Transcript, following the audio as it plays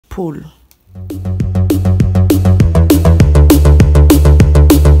pull.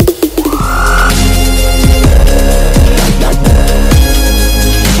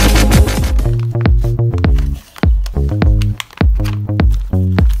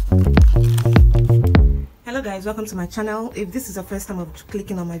 Welcome to my channel. If this is the first time of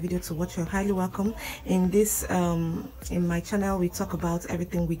clicking on my video to watch, you're highly welcome. In this in my channel we talk about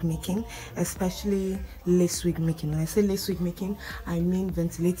everything wig making, especially lace wig making. When I say lace wig making, I mean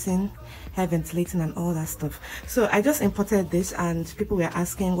ventilating, hair ventilating and all that stuff. So I just imported this and people were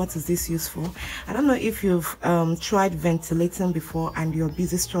asking, what is this used for? I don't know if you've tried ventilating before and you're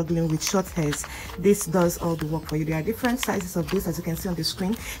busy struggling with short hairs. This does all the work for you. There are different sizes of this, as you can see on the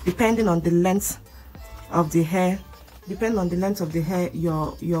screen, depending on the length of the hair, depending on the length of the hair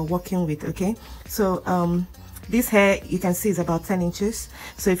you're working with. Okay, so this hair, you can see, is about 10 inches.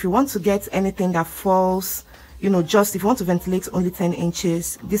 So if you want to get anything that falls, you know, just if you want to ventilate only 10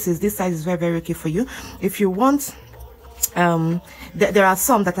 inches, this size is very, very okay for you. If you want there are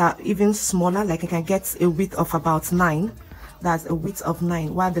some that are even smaller, like you can get a width of about 9. That's a width of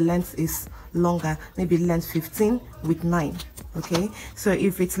 9, while the length is longer, maybe length 15 with 9. Okay, so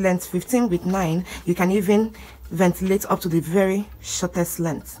if it's length 15 with 9, you can even ventilate up to the very shortest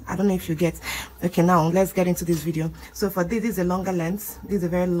length. I don't know if you get. Okay, now let's get into this video. So for this is a longer length, this is a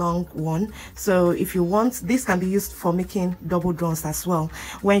very long one. So if you want, this can be used for making double drones as well,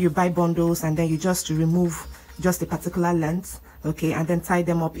 when you buy bundles and then you just remove just a particular length, okay, and then tie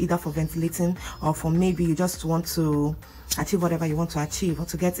them up, either for ventilating or for maybe you just want to achieve whatever you want to achieve, or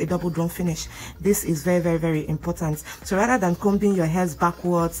to get a double drone finish. This is very, very, very important. So rather than combing your hairs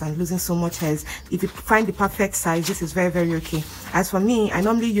backwards and losing so much hairs, if you find the perfect size, this is very, very okay. As for me, I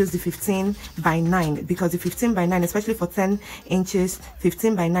normally use the 15 by 9, because the 15 by 9, especially for 10 inches,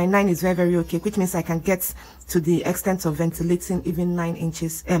 15 by 9 is very, very okay, which means I can get to the extent of ventilating even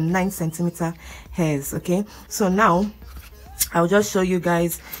 9 centimeter hairs. Okay, so now I'll just show you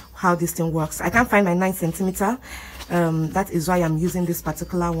guys how this thing works. I can't find my 9 centimeter. That is why I'm using this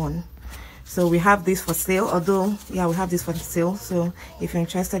particular one. So we have this for sale, although yeah, we have this for sale. So if you're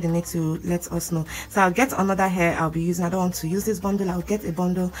interested in it, to let us know. So I'll get another hair I'll be using. I don't want to use this bundle. I'll get a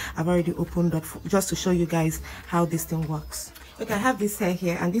bundle I've already opened up just to show you guys how this thing works. Okay, I have this hair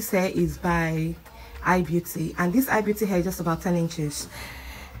here, and this hair is by iBeauty, and this iBeauty hair is just about 10 inches.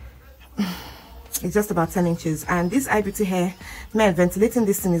 It's just about 10 inches, and this iBeauty hair, man, ventilating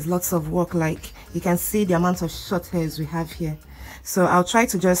this thing is lots of work. Like you can see the amount of short hairs we have here. So I'll try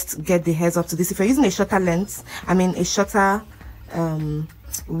to just get the hairs up to this. If you're using a shorter length, I mean a shorter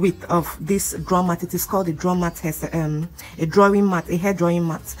width of this draw mat, it is called a draw mat hair, a drawing mat, a hair drawing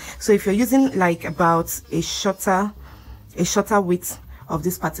mat. So if you're using like about a shorter width of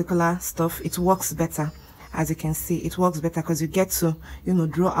this particular stuff, it works better. As you can see, it works better because you get to, you know,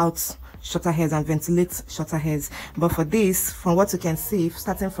 draw out shorter hairs and ventilate shorter hairs. But for this, from what you can see,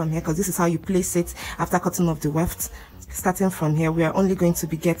 starting from here, because this is how you place it after cutting off the weft, starting from here, we are only going to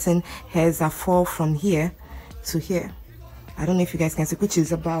be getting hairs that fall from here to here. I don't know if you guys can see, which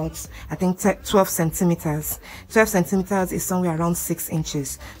is about, I think, 12 centimeters. 12 centimeters is somewhere around 6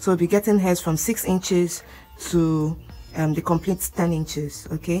 inches. So we'll be getting hairs from 6 inches to the complete 10 inches.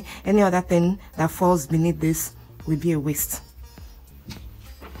 Okay, any other thing that falls beneath this will be a waste.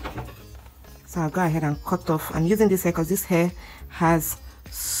 So I'll go ahead and cut off. I'm using this hair because this hair has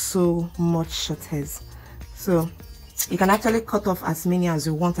so much short hairs. So you can actually cut off as many as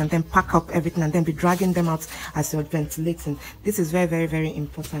you want and then pack up everything and then be dragging them out as you're ventilating. This is very, very, very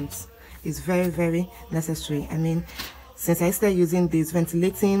important. It's very, very necessary. I mean, since I started using this,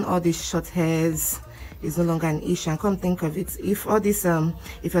 ventilating all these short hairs is no longer an issue. And come think of it, if all this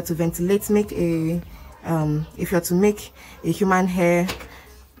if you're to ventilate, make a if you're to make a human hair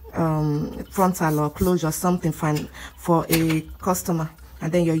frontal or closure or something for a customer,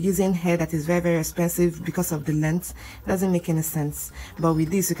 and then you're using hair that is very, very expensive because of the length, it doesn't make any sense. But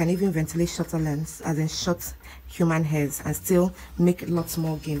with this, you can even ventilate shorter lengths, as in short human hairs, and still make lots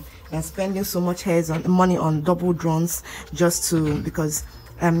more gain than spending so much money on double drones just to, because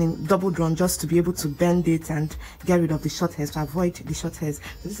double drawn, just to be able to bend it and get rid of the short hairs, to avoid the short hairs.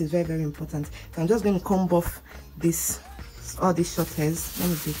 So this is very, very important. So I'm just going to comb off all these short hairs. Let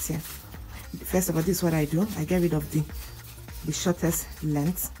me do it here. First of all, this is what I do. I get rid of the shortest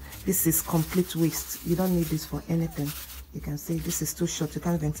length. This is complete waste. You don't need this for anything. You can see this is too short. You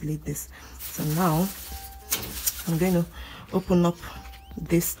can't ventilate this. So now I'm going to open up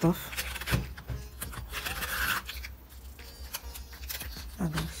this stuff.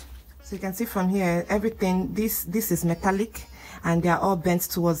 So you can see from here, everything, this is metallic, and they are all bent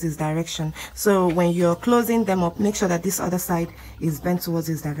towards this direction. So when you're closing them up, make sure that this other side is bent towards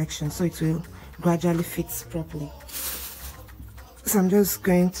this direction, so it will gradually fit properly. So I'm just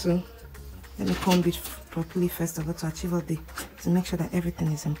going to let me comb it properly first of all to achieve all to make sure that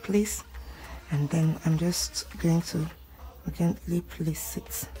everything is in place, and then I'm just going to gently place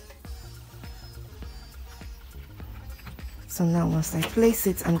it. So now once I place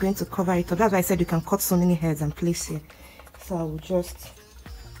it, I'm going to cover it up. That's why I said you can cut so many heads and place here. So I will just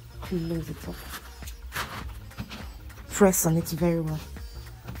close it up, press on it very well.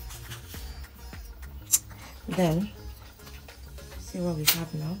 Then see what we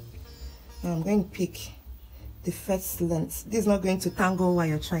have now. Now I'm going to pick the first length. This is not going to tangle while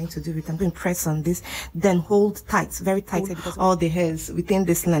you're trying to do it. I'm going to press on this, then hold tight, very tight, because all the hairs within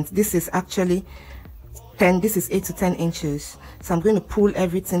this length. This is actually 10, this is 8 to 10 inches. So I'm going to pull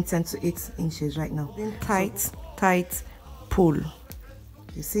everything 10 to 8 inches right now. Then tight, pull.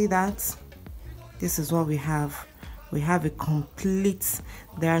 You see that? This is what we have. We have a complete,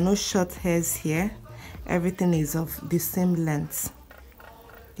 there are no short hairs here. Everything is of the same length.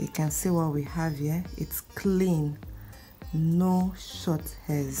 You can see what we have here. It's clean, no short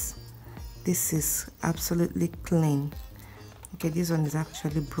hairs. This is absolutely clean. Okay, this one is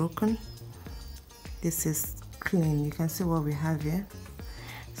actually broken. This is clean. You can see what we have here.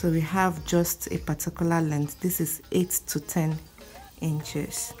 So we have just a particular length. This is 8 to 10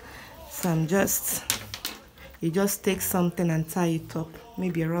 inches. So you just take something and tie it up,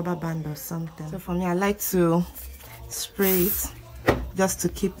 maybe a rubber band or something. So for me, I like to spray it just to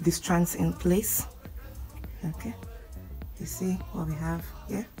keep the strands in place. Okay, you see what we have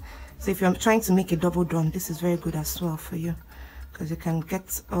here. So if you're trying to make a double drum, this is very good as well for you, because you can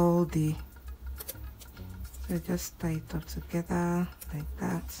get all the, so just tie it up together like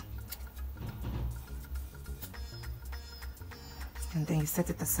that, and then you set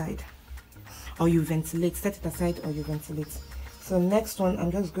it aside, or you ventilate. Set it aside or you ventilate. So next one,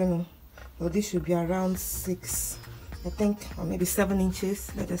 I'm just going to, well, this should be around 6, I think, or maybe 7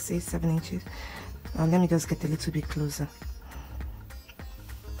 inches. Let us say 7 inches. Let me just get a little bit closer.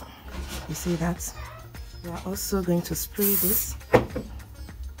 You see that? We are also going to spray this.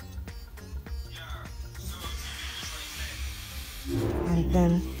 And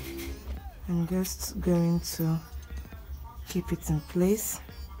then I'm just going to keep it in place.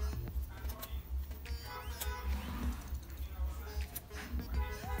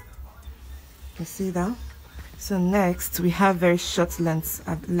 You see that? So next we have very short lengths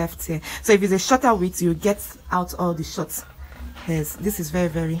left here. So if it's a shorter width, you get out all the short hairs. This is very,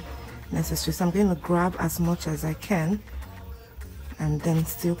 very necessary. So I'm going to grab as much as I can and then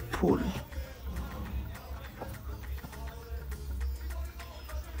still pull.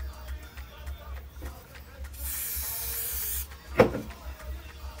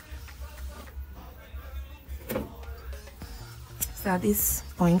 So at this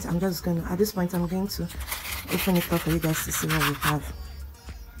point, I'm going to open it up for you guys to see what we have.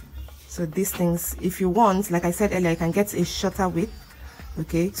 So these things, if you want, like I said earlier, you can get a shorter width,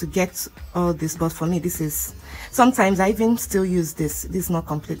 okay, to get all this. But for me, this is, sometimes I even still use this. This is not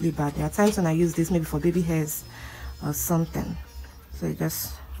completely bad. There are times when I use this maybe for baby hairs or something. So you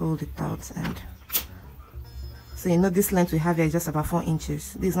just hold it out, and so you know this length we have here is just about 4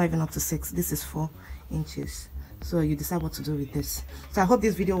 inches. This is not even up to 6. This is 4 inches. So you decide what to do with this. So I hope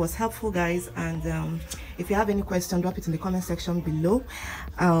this video was helpful, guys, and if you have any question, drop it in the comment section below.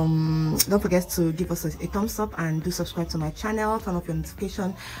 Don't forget to give us a thumbs up and do subscribe to my channel. Turn off your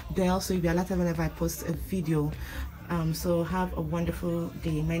notification bell so you'll be alerted whenever I post a video. So have a wonderful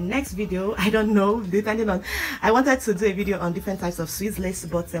day. My next video, I don't know, depending on, I wanted to do a video on different types of Swiss lace,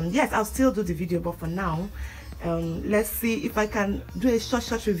 but yes, I'll still do the video. But for now, let's see if I can do a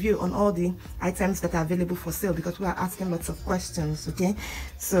short review on all the items that are available for sale, because we are asking lots of questions. Okay,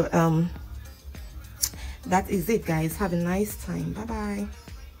 so that is it, guys. Have a nice time. Bye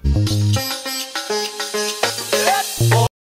bye.